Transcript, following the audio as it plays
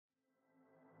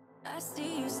I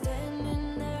see you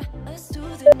standing there, a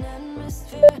soothing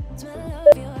atmosphere. Smell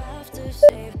of your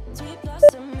aftershave, sweet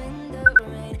blossom in the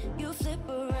rain. You flip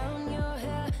around your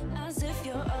hair as if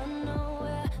you're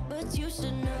unaware, but you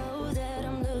should know that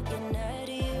I'm looking at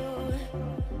you.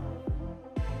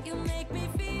 You make me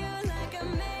feel like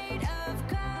I'm made of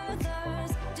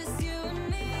colors, just you and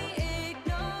me,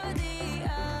 ignore the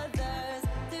others.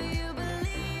 Do you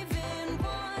believe in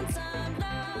one-time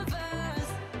lovers?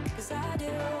 'Cause I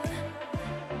do.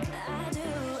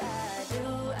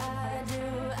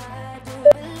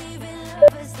 Believe in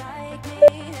lovers like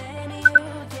me and you,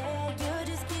 yeah. You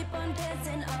just keep on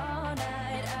dancing all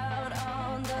night out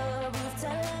on the roof.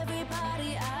 Tell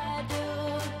everybody I do,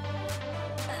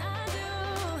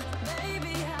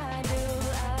 baby, I do.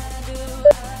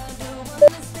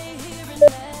 Wanna stay here and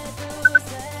let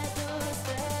loose.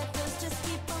 Just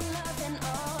keep on loving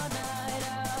all night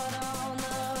out on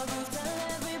the roof. Tell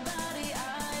everybody I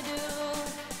do,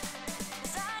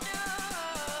 'cause I do.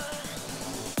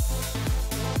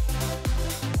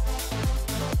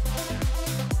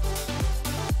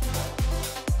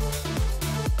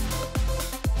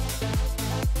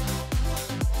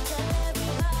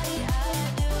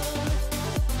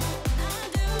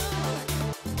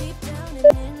 Deep down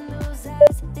and in those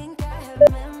eyes, think I have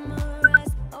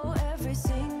memorized, oh, every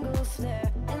single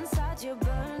flare inside your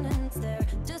burning stare.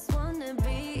 Just wanna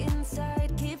be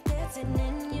inside, keep dancing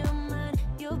in your mind.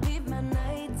 You'll be my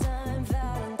nighttime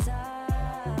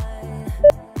Valentine.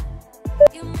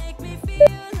 You make me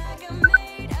feel like I'm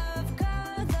made of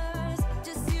colors,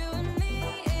 just you and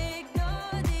me,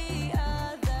 ignore the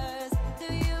others. Do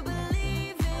you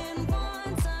believe in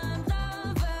one-time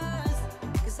lovers?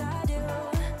 'Cause I do.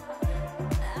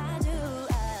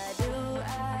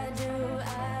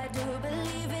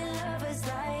 Believe in lovers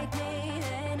like me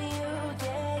and you,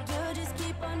 yeah. You just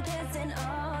keep on dancing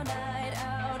all night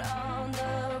out on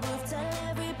the roof. Tell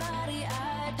everybody I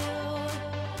do,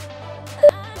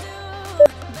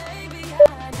 baby, I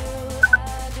do.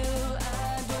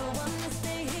 Wanna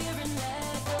stay here and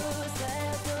let loose.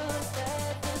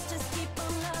 Just keep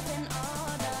on loving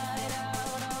all night out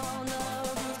on the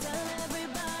roof. Tell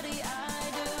everybody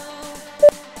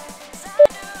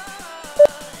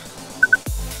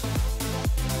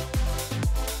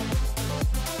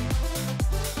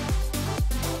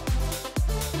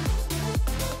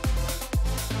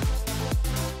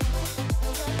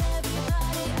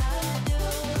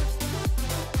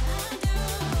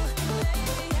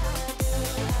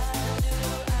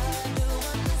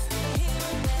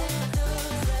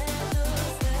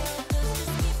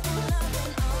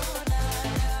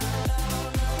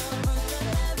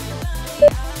I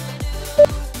do,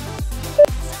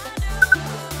 'cause I do.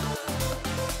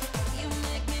 You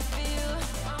make me feel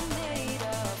I'm made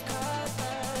of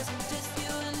colors, just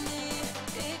you and me,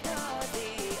 ignore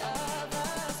the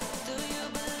others. Do you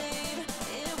believe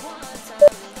in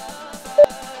one-time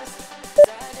lovers? 'Cause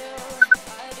I do.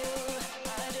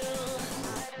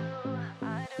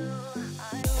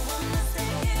 Wanna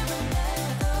stay here and let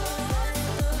loose.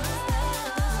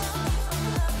 I'm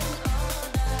loving all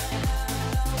night out on the roof.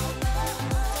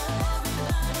 Tell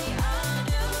everybody I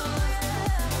do,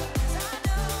 yeah. 'Cause I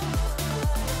do.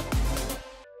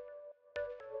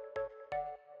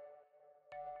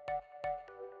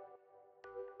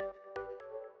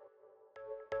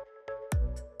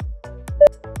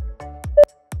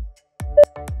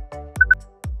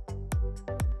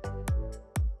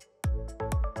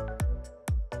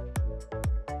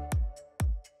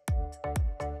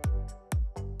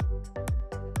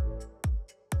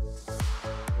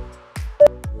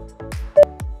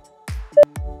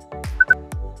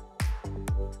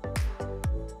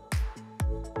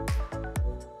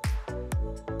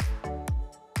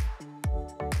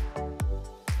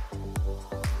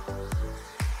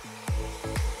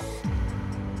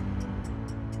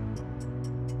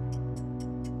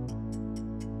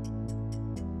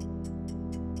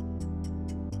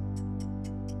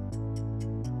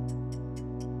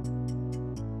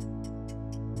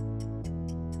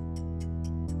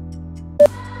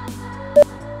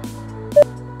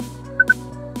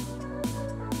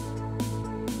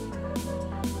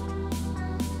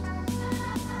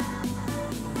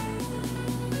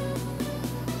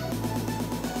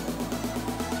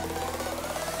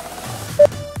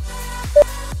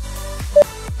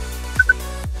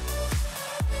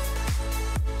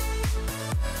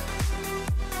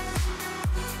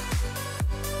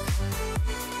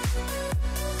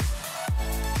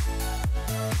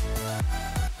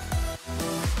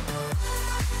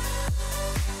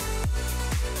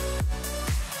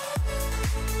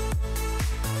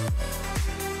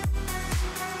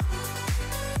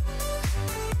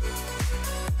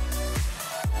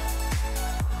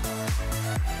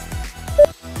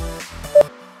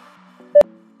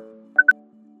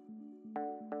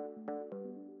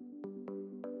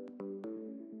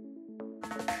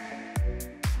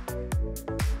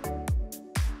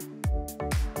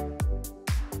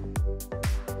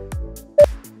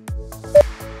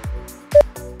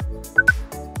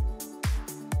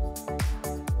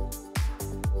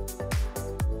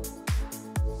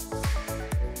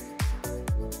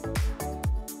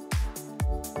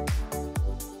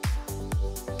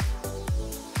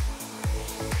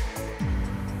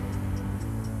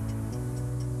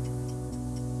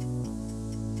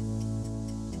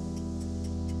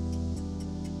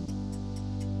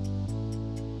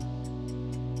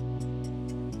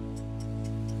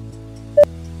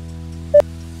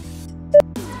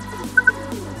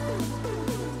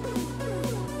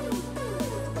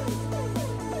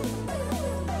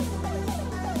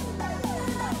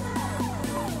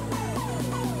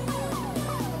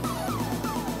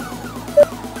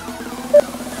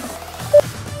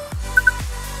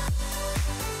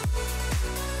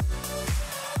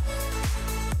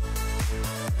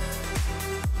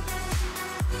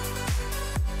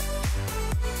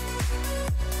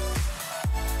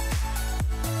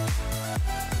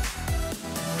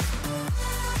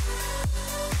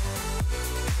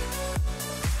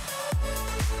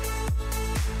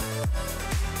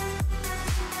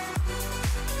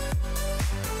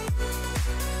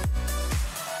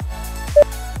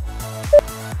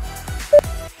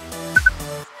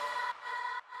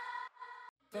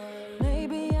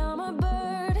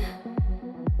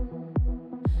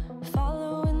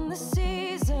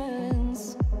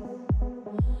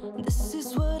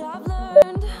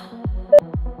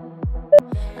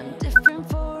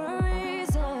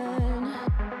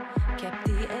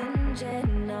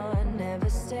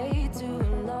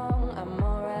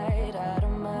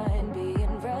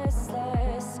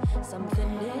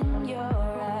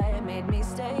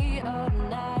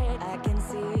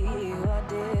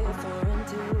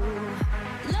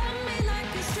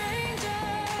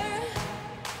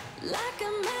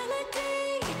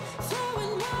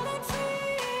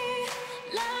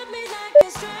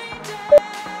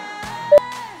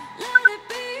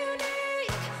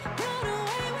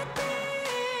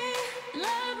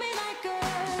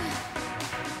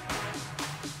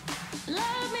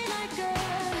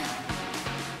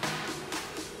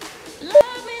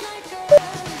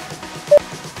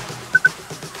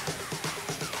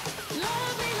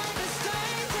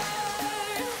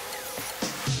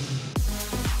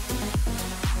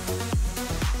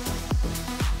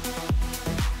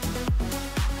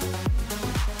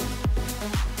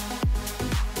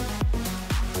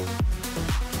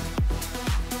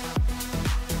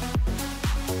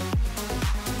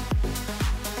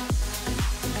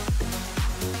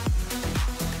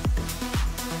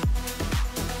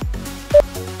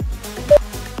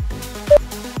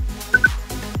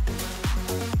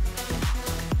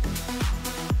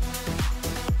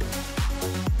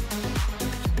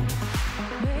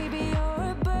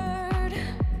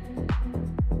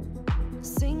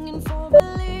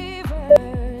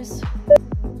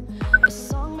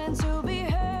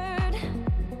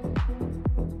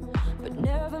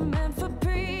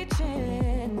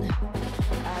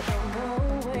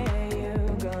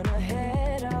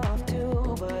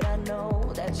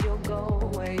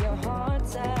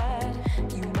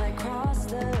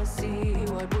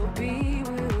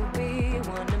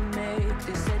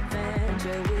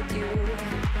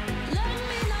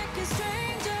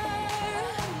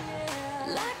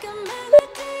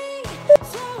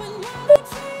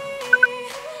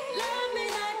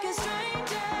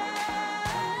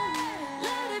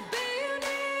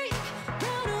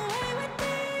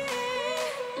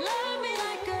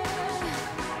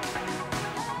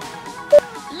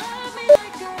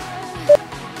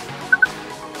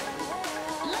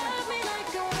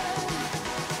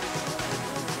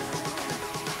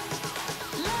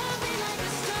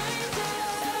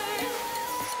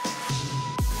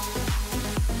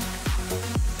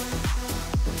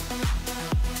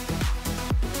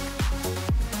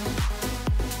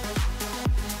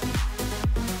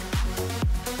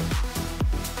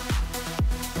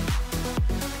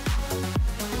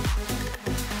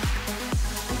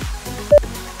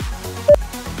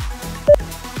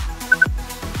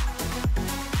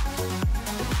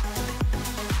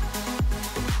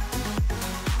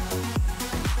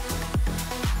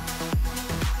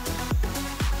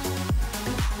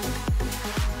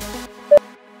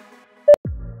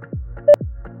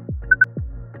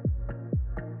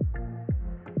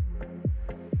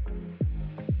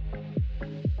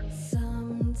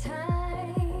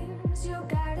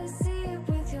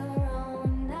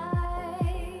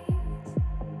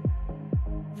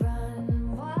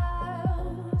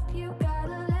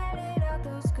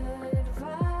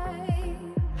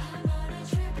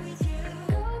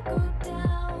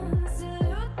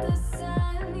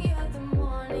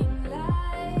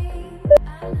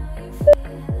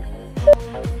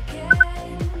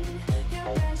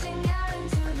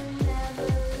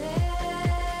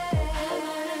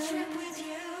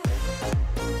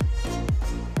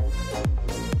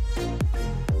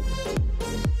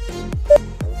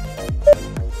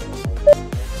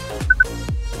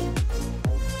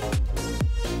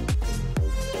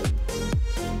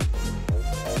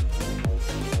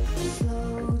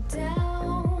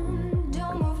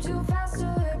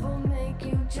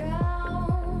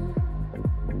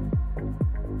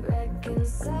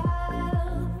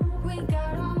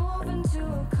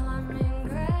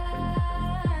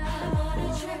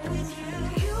 with you.